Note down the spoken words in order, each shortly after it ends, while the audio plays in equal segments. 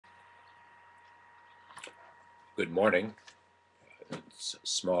Good morning. It's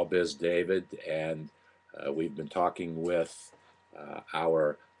SmallBizDavid, and we've been talking with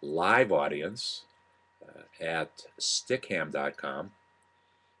our live audience at stickham.com.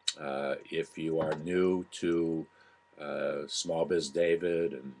 If you are new to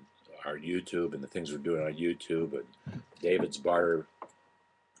SmallBizDavid and our YouTube and the things we're doing on YouTube and David's Barter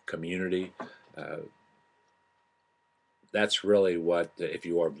community, uh, that's really what, if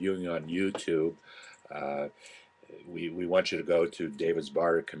you are viewing on YouTube, uh, we want you to go to David's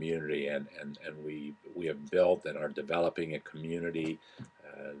Barter community, and we have built and are developing a community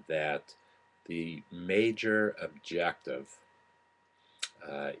that the major objective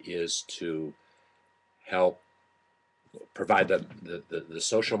is to help provide the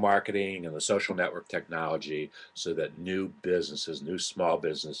social marketing and the social network technology so that new businesses, new small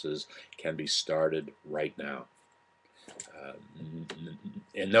businesses can be started right now. Uh,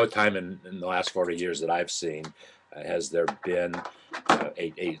 in no time in the last 40 years that I've seen has there been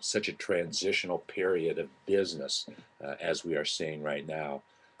such a transitional period of business as we are seeing right now.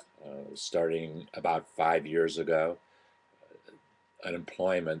 Starting about 5 years ago,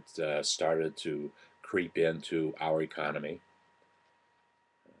 unemployment started to creep into our economy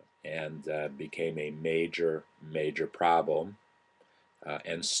and became a major problem,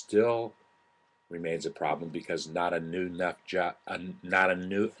 and still remains a problem because not enough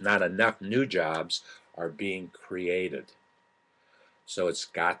new jobs are being created. So it's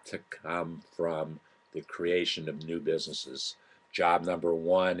got to come from the creation of new businesses. Job number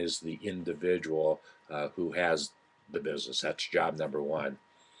one is the individual who has the business. That's job number one.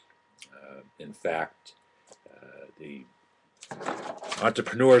 In fact, the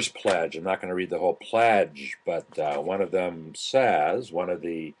Entrepreneur's Pledge, I'm not going to read the whole pledge, but one of them says, one of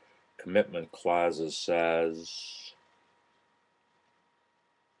the commitment clauses says,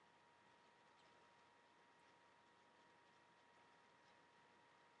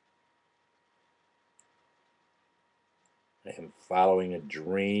 I am following a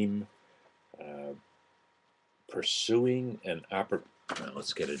dream, uh, pursuing an opportunity. Well,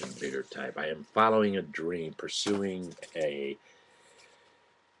 let's get it in bigger type. I am following a dream, pursuing a.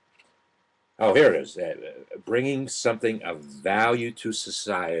 Oh, here it is. Bringing something of value to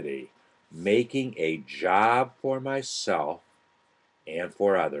society, making a job for myself and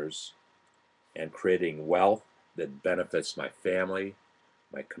for others, and creating wealth that benefits my family,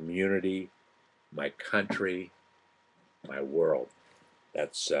 my community, my country, my world.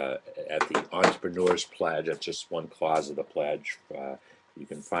 That's at the Entrepreneur's Pledge. That's just one clause of the pledge. You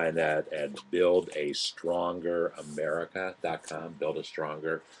can find that at buildastrongeramerica.com,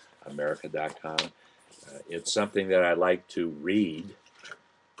 buildastrongeramerica.com. It's something that I like to read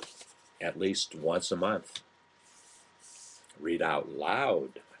at least once a month, read out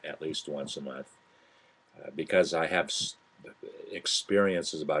loud at least once a month, because I have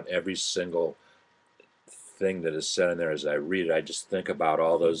experiences about every single thing that is said in there. As I read it, I just think about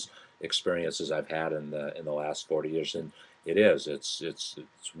all those experiences I've had in the last 40 years, and it's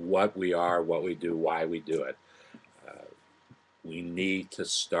what we are, what we do, why we do it. Uh, we need to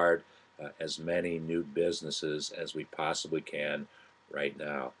start as many new businesses as we possibly can right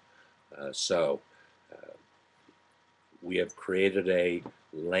now. So we have created a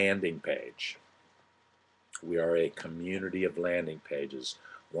landing page. We are a community of landing pages.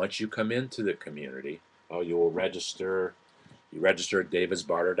 Once you come into the community, you will register. You register at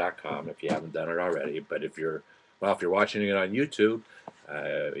davidsbarter.com if you haven't done it already. But if you're watching it on YouTube,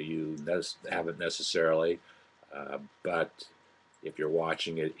 you haven't necessarily. But if you're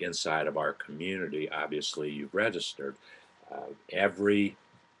watching it inside of our community, obviously you've registered. Every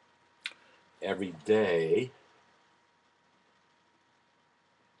day.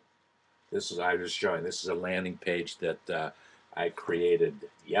 I was showing. This is a landing page that I created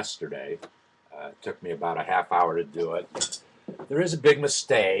yesterday. It took me about a half hour to do it. There is a big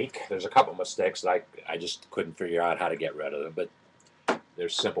mistake. There's a couple mistakes that I just couldn't figure out how to get rid of them, but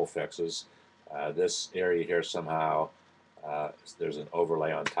there's simple fixes. This area here somehow, there's an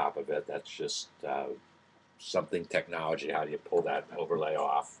overlay on top of it. That's just something technology. How do you pull that overlay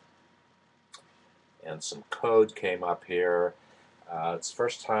off? And some code came up here. It's the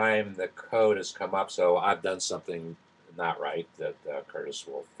first time the code has come up, so I've done something not right that Curtis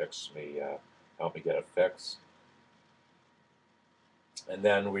will help me get it fixed. And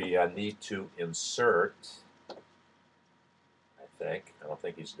then we need to insert, I think. I don't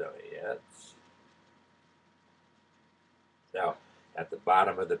think he's done it yet. Now, at the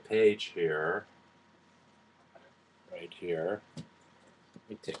bottom of the page here, right here, let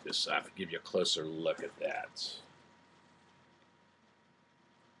me take this off and give you a closer look at that.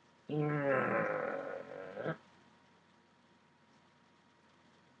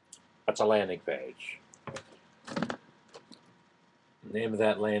 That's a landing page. The name of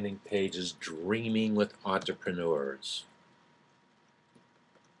that landing page is Dreaming with Entrepreneurs.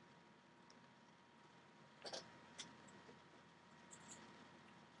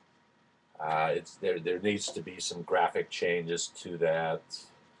 There needs to be some graphic changes to that.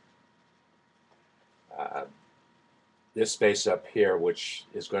 This space up here, which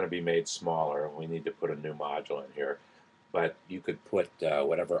is going to be made smaller, we need to put a new module in here. But you could put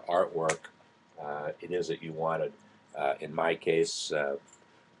whatever artwork it is that you wanted. In my case,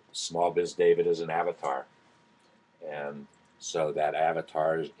 SmallBizDavid is an avatar, and so that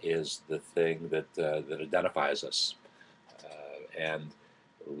avatar is the thing that that identifies us, and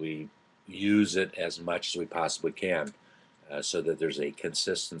we use it as much as we possibly can, so that there's a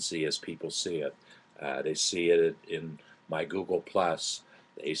consistency as people see it. They see it in my Google Plus.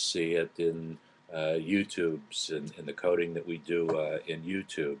 They see it in YouTube's, in the coding that we do in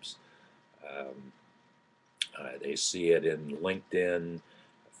YouTube's. They see it in LinkedIn,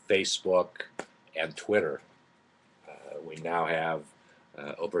 Facebook, and Twitter. We now have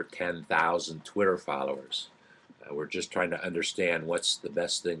over 10,000 Twitter followers. We're just trying to understand what's the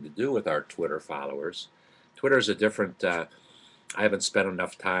best thing to do with our Twitter followers. Twitter is a different, I haven't spent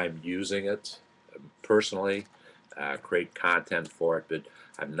enough time using it personally, create content for it, but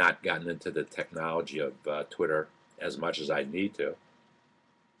I've not gotten into the technology of Twitter as much as I need to.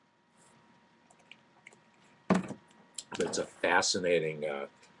 But it's a fascinating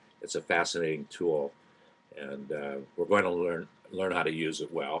tool, and we're going to learn how to use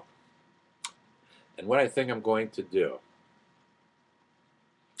it well. And what I think I'm going to do,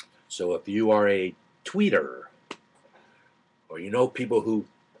 so if you are a tweeter, or you know people who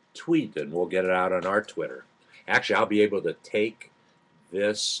tweet, and we'll get it out on our Twitter. Actually, I'll be able to take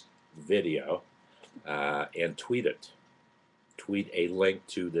this video and tweet it. Tweet a link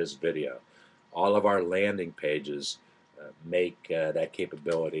to this video. All of our landing pages make that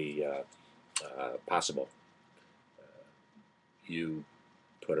capability possible. You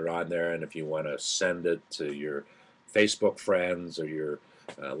put it on there, and if you want to send it to your Facebook friends or your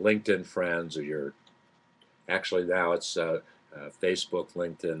LinkedIn friends, or your, actually now it's Facebook,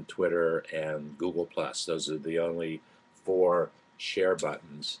 LinkedIn, Twitter, and Google Plus. Those are the only 4 share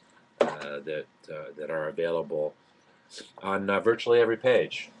buttons that are available on virtually every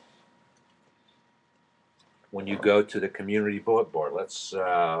page. When you go to the community bulletin board, let's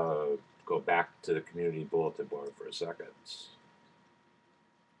go back to the community bulletin board for a second.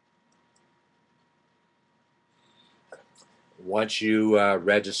 Once you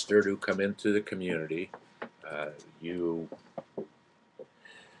register to come into the community,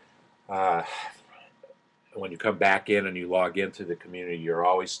 when you come back in and you log into the community, you're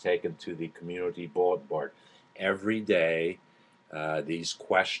always taken to the community bulletin board. Every day, these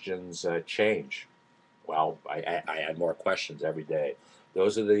questions change. Well, I add more questions every day.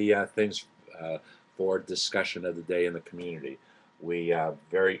 Those are the things for discussion of the day in the community. We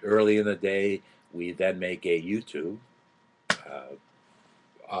very early in the day, we then make a YouTube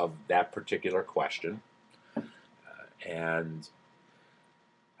of that particular question, and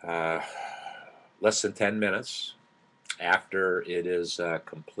less than 10 minutes after it is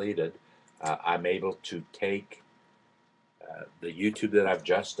completed, I'm able to take the YouTube that I've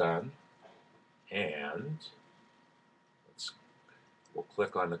just done, and we'll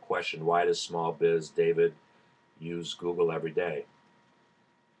click on the question, why does SmallBizDavid use Google every day?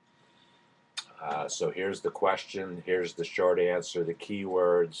 So here's the question, here's the short answer, the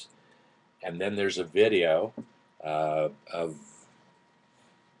keywords, and then there's a video of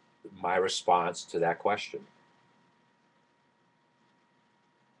my response to that question.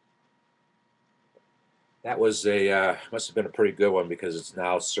 That was must have been a pretty good one, because it's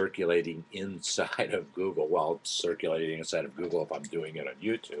now circulating inside of Google. Well, it's circulating inside of Google if I'm doing it on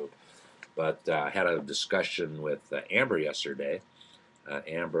YouTube. But I had a discussion with Amber yesterday.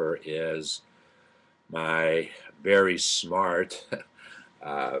 Amber is my very smart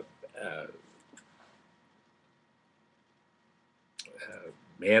account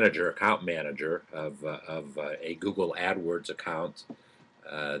manager of a Google AdWords account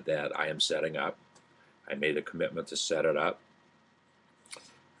that I am setting up. I made a commitment to set it up.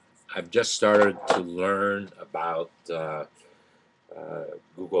 I've just started to learn about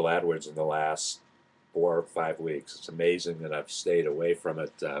Google AdWords in the last 4 or 5 weeks. It's amazing that I've stayed away from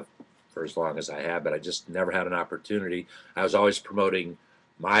it for as long as I have, but I just never had an opportunity. I was always promoting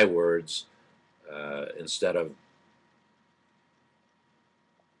my words instead of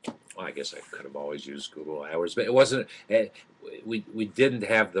well, I guess I could have always used Google Hours, but it wasn't. We didn't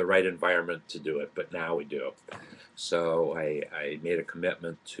have the right environment to do it, but now we do. So I made a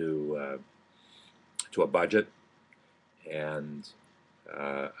commitment to a budget, and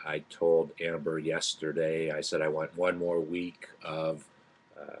I told Amber yesterday. I said I want one more week of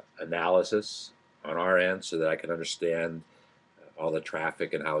analysis on our end so that I can understand all the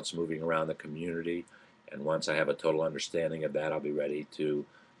traffic and how it's moving around the community. And once I have a total understanding of that, I'll be ready to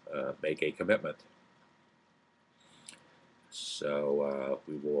make a commitment. So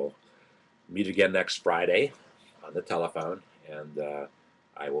we will meet again next Friday on the telephone, and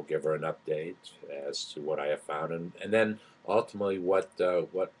I will give her an update as to what I have found, and then ultimately what are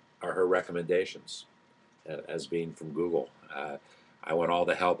her recommendations as being from Google. I want all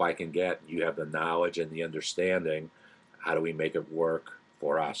the help I can get. You have the knowledge and the understanding. How do we make it work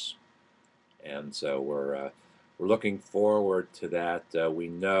for us? And so we're looking forward to that. We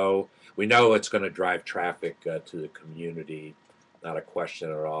know it's going to drive traffic to the community, not a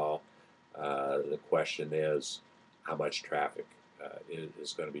question at all. The question is how much traffic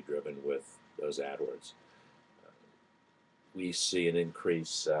is going to be driven with those AdWords. We see an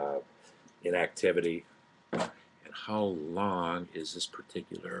increase in activity. And how long is this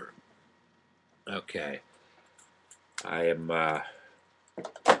particular? Okay, I am going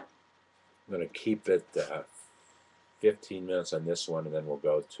to keep it 15 minutes on this one, and then we'll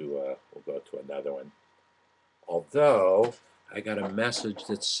go to another one. Although I got a message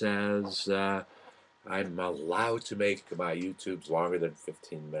that says I'm allowed to make my YouTubes longer than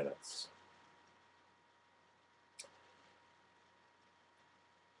 15 minutes.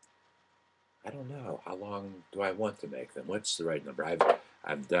 I don't know. How long do I want to make them? What's the right number?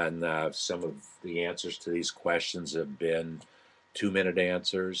 I've done some of the answers to these questions have been 2-minute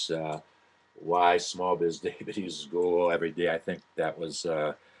answers. Why SmallBizDavid uses Google every day? I think that was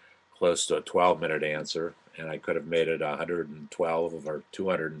close to a 12-minute answer, and I could have made it 112 or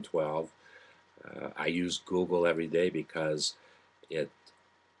 212. I use Google every day because it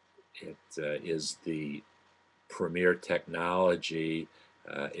is the premier technology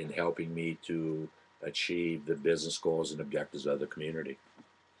in helping me to achieve the business goals and objectives of the community.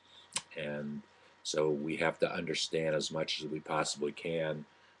 And so we have to understand as much as we possibly can.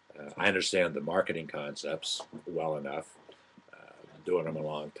 I understand the marketing concepts well enough, doing them a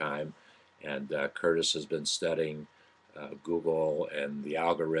long time, and Curtis has been studying Google and the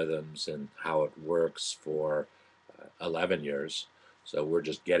algorithms and how it works for 11 years. So we're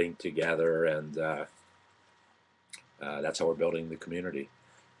just getting together, and that's how we're building the community.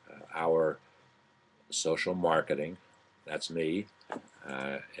 Our social marketing, that's me,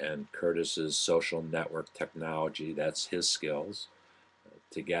 and Curtis's social network technology, that's his skills.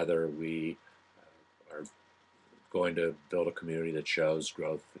 Together we are going to build a community that shows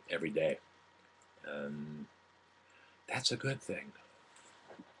growth every day. And that's a good thing.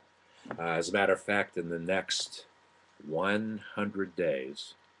 As a matter of fact, in the next 100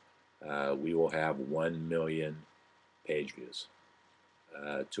 days, we will have 1 million page views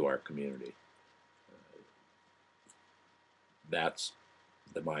to our community. That's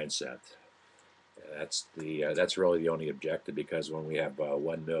the mindset. That's really the only objective, because when we have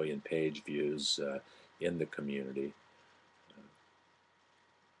 1 million page views in the community,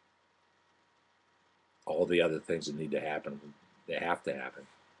 all the other things that need to happen, they have to happen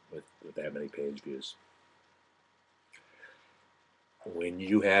with that many page views. When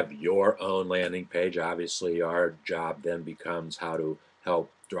you have your own landing page, obviously our job then becomes how to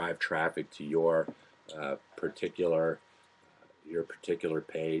help drive traffic to your particular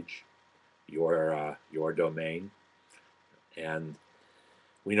page, your domain, and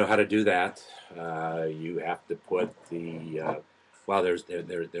we know how to do that. You have to put the well,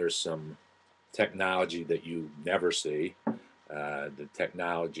 there's some technology that you never see. The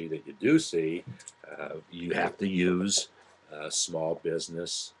technology that you do see, you have to use small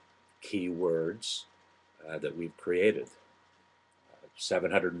business keywords that we've created.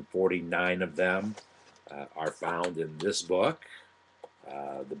 749 of them are found in this book,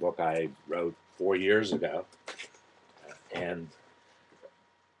 the book I wrote 4 years ago. And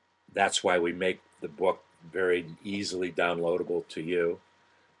that's why we make the book very easily downloadable to you.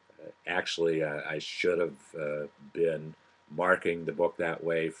 Actually, I should have been marking the book that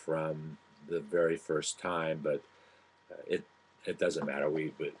way from the very first time, but it doesn't matter.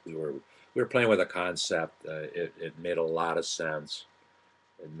 We were playing with a concept. It made a lot of sense.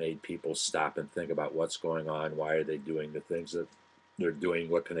 It made people stop and think about what's going on. Why are they doing the things that they're doing?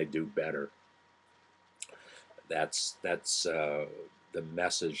 What can they do better? That's the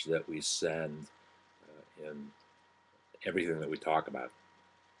message that we send in everything that we talk about.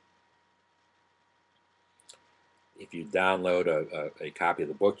 if you download a copy of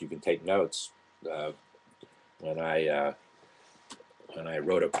the book, you can take notes. When I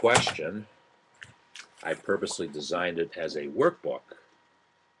wrote a question, I purposely designed it as a workbook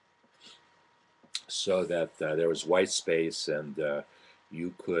so that there was white space and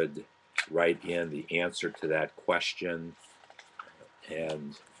you could write in the answer to that question.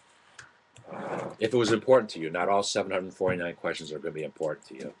 And if it was important to you, not all 749 questions are going to be important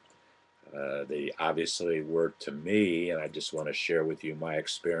to you. They obviously were to me, and I just want to share with you my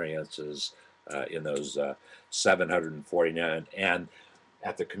experiences in those 749. And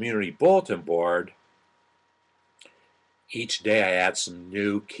at the community bulletin board, each day I add some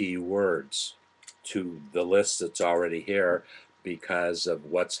new keywords to the list that's already here because of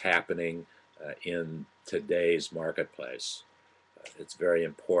what's happening in today's marketplace. It's very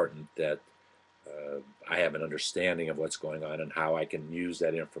important that I have an understanding of what's going on and how I can use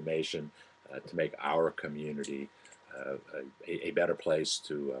that information to make our community a better place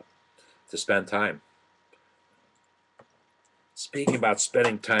to spend time. Speaking about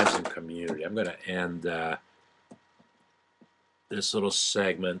spending time in community, I'm going to end this little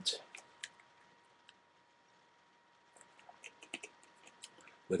segment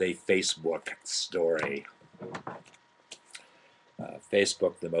with a Facebook story.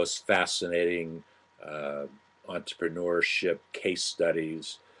 Facebook, the most fascinating entrepreneurship case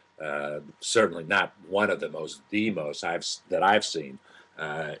studies, certainly not one of the most, that I've seen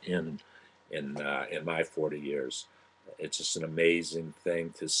in my 40 years. It's just an amazing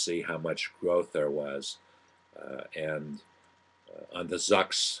thing to see how much growth there was. And on the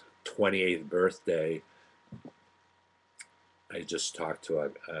Zuck's 28th birthday, I just talked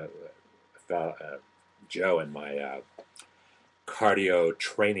to Joe in my cardiovascular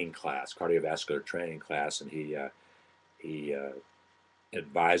training class, and he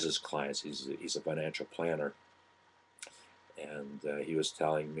advises clients. He's a financial planner, and he was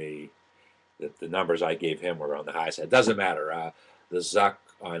telling me that the numbers I gave him were on the high side. It doesn't matter. The Zuck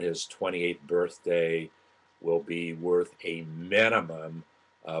on his 28th birthday will be worth a minimum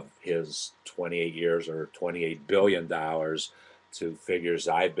of his 28 years or $28 billion to figures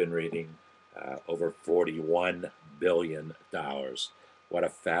I've been reading, over $41 billion. What a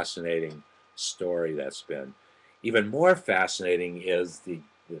fascinating story that's been. Even more fascinating is the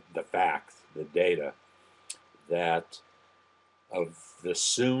fact, the data, that of the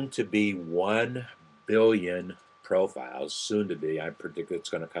soon-to-be 1 billion profiles, soon-to-be, I predict it's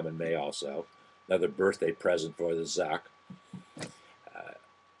going to come in May also, another birthday present for the Zuck,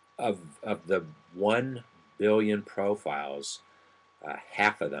 of the 1 billion profiles,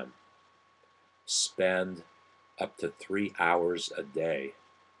 half of them spend up to 3 hours a day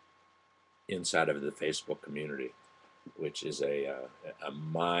inside of the Facebook community, which is a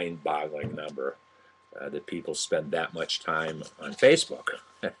mind-boggling number that people spend that much time on Facebook.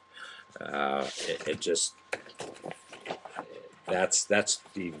 It just, that's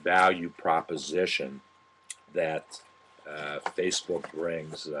the value proposition that Facebook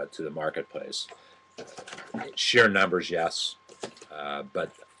brings to the marketplace. Sheer numbers, yes,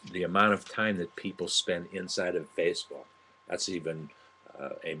 but the amount of time that people spend inside of Facebook, that's even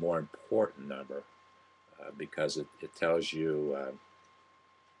a more important number because it tells you,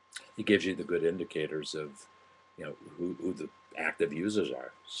 it gives you the good indicators of, who the active users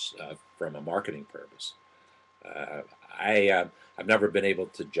are from a marketing purpose. I've never been able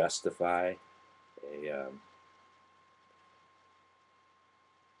to justify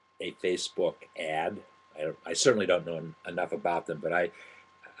a Facebook ad. I certainly don't know enough about them, but I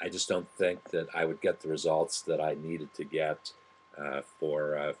just don't think that I would get the results that I needed to get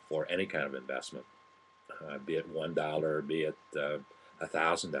for any kind of investment, be it $1, be it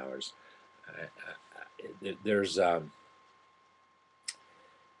 $1,000. There's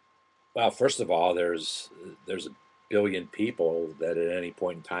well, first of all, there's a billion people that at any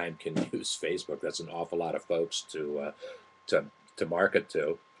point in time can use Facebook. That's an awful lot of folks to market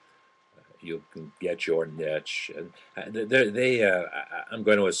to. You can get your niche, and I'm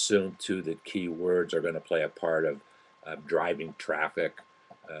going to assume too that keywords are going to play a part of driving traffic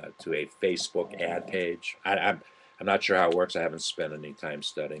to a Facebook ad page. I'm not sure how it works. I haven't spent any time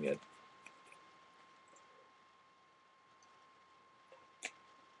studying it.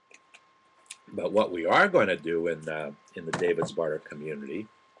 But what we are going to do in the David's Barter community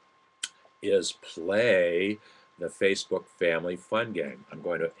is play the Facebook Family Fun Game. I'm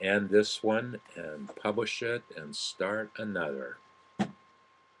going to end this one and publish it and start another.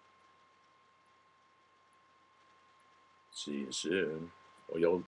 See you soon. Or you'll